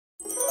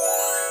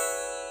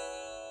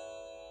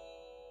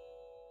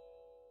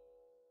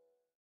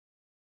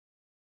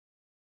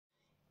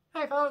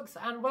Hi folks,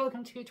 and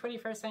welcome to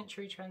 21st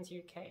Century Trans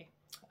UK.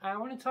 I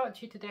want to talk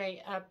to you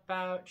today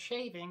about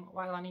shaving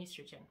while on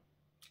estrogen,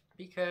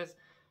 because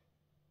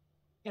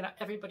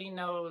everybody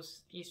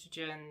knows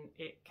estrogen,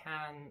 it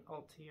can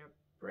alter your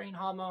brain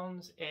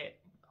hormones, it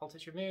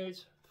alters your mood,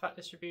 fat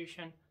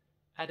distribution,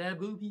 and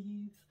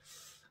boobies,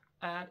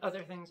 and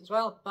other things as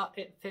well, but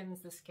it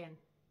thins the skin.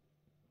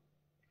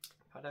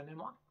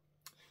 Pardonnez-moi.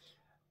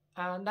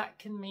 And that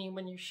can mean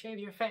when you shave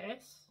your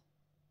face,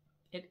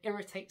 it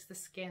irritates the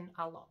skin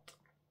a lot.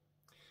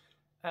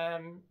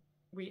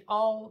 We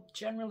all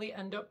generally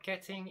end up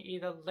getting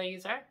either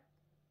laser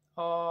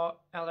or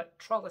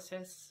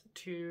electrolysis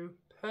to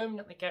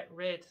permanently get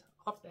rid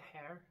of the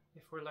hair,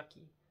 if we're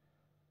lucky.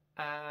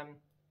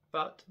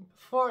 But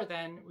before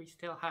then, we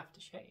still have to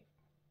shave.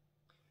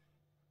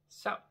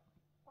 So,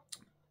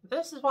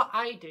 this is what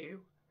I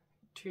do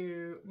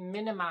to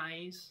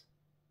minimize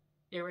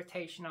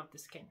irritation of the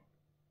skin.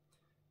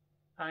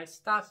 I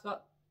started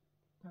up.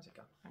 How's it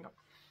go? Hang on.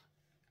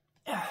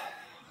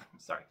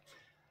 Sorry.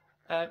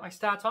 I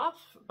start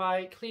off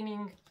by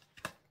cleaning.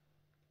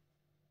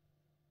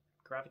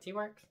 Gravity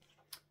works.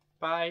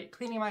 By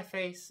cleaning my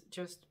face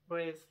just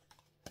with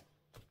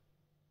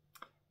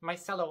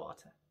micellar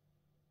water.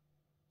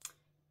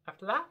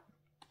 After that,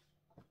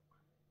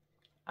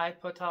 I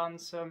put on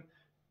some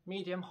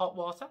medium hot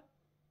water.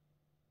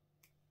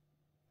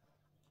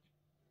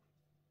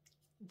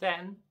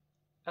 Then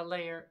a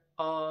layer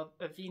of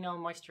Aveeno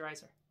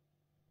moisturizer.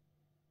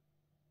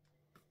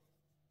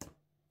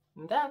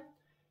 And then,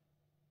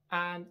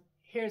 and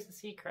here's the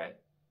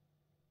secret,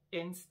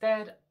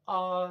 instead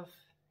of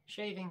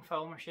shaving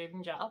foam or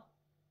shaving gel,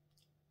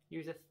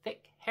 use a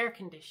thick hair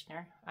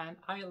conditioner, and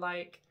I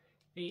like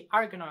the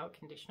argan oil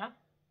conditioner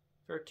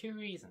for two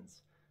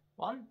reasons.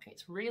 One,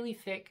 it's really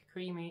thick,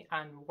 creamy,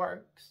 and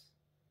works.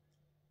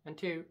 And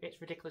two,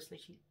 it's ridiculously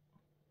cheap.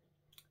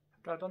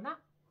 After I've done that,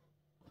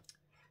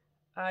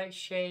 I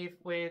shave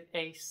with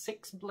a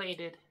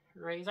 6-bladed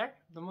razor.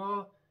 The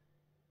more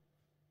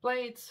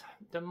blades,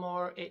 the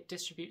more it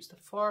distributes the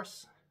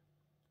force,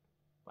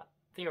 well,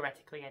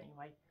 theoretically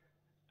anyway,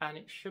 and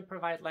it should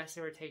provide less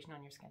irritation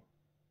on your skin.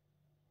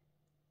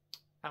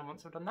 And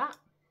once I've done that,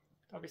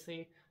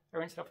 obviously I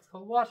rinse it off with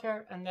cold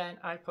water, and then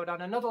I put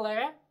on another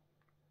layer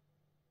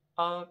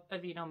of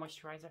Aveeno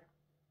moisturizer.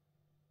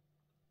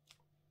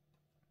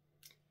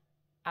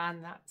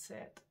 And that's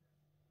it.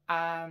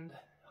 And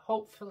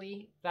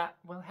hopefully that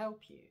will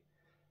help you.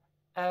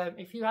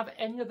 If you have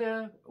any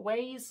other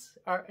ways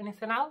or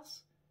anything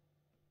else,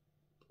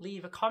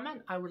 leave a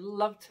comment. I would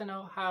love to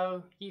know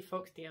how you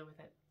folks deal with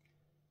it.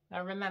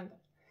 Now remember,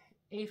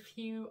 if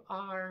you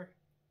are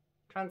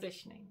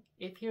transitioning,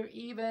 if you're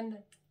even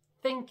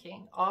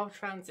thinking of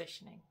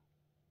transitioning,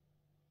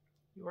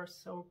 you are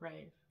so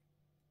brave.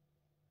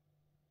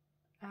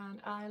 And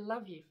I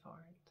love you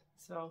for it.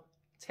 So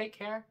take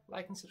care,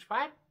 like and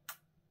subscribe.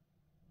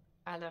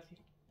 I love you.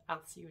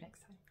 I'll see you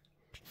next time.